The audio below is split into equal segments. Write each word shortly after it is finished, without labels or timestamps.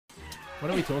What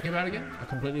are we talking about again? I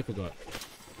completely forgot.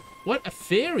 What? A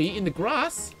fairy in the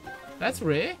grass? That's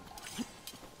rare.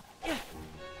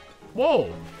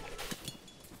 Whoa.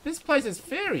 This place has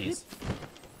fairies.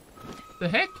 The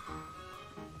heck?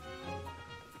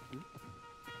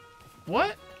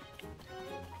 What?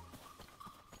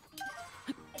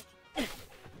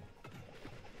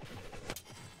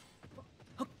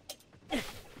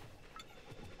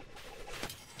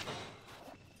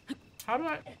 How do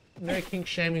I... No kink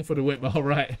shaming for the whip. All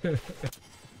right.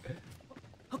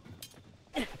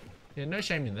 Yeah, no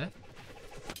shaming there.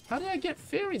 How did I get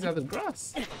fairies out of the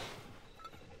grass?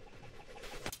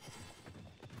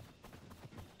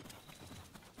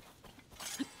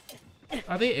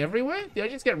 Are they everywhere? Did I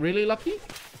just get really lucky?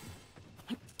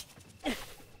 Did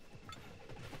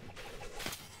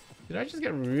I just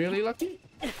get really lucky?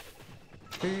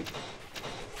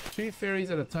 Two fairies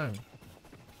at a time.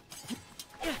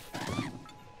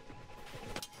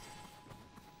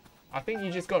 I think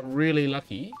you just got really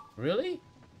lucky. Really?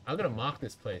 I'm gonna mark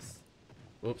this place.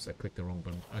 Oops, I clicked the wrong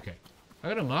button. Okay. I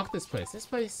gotta mark this place. This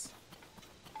place...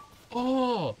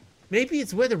 Oh! Maybe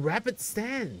it's where the rabbit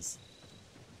stands.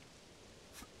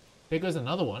 There goes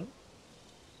another one.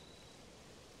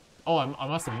 Oh, I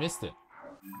must have missed it.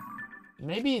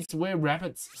 Maybe it's where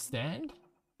rabbits stand?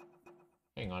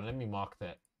 Hang on, let me mark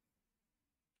that.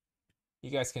 You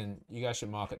guys should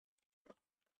mark it.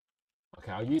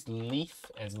 Okay, I'll use Leaf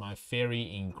as my fairy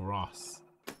in grass.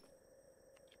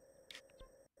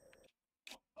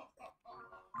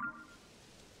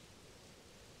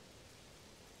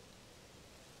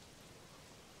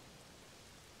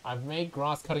 I've made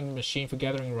grass cutting machine for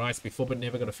gathering rice before, but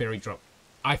never got a fairy drop.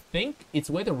 I think it's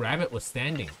where the rabbit was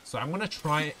standing. So I'm gonna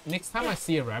try it. Next time I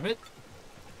see a rabbit,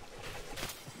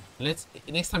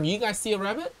 next time you guys see a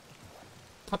rabbit,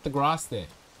 cut the grass there.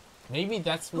 Maybe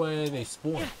that's where they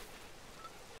spawn.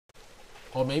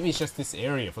 Or maybe it's just this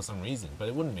area for some reason, but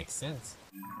it wouldn't make sense.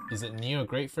 Is it near a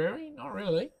great fairy? Not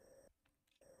really.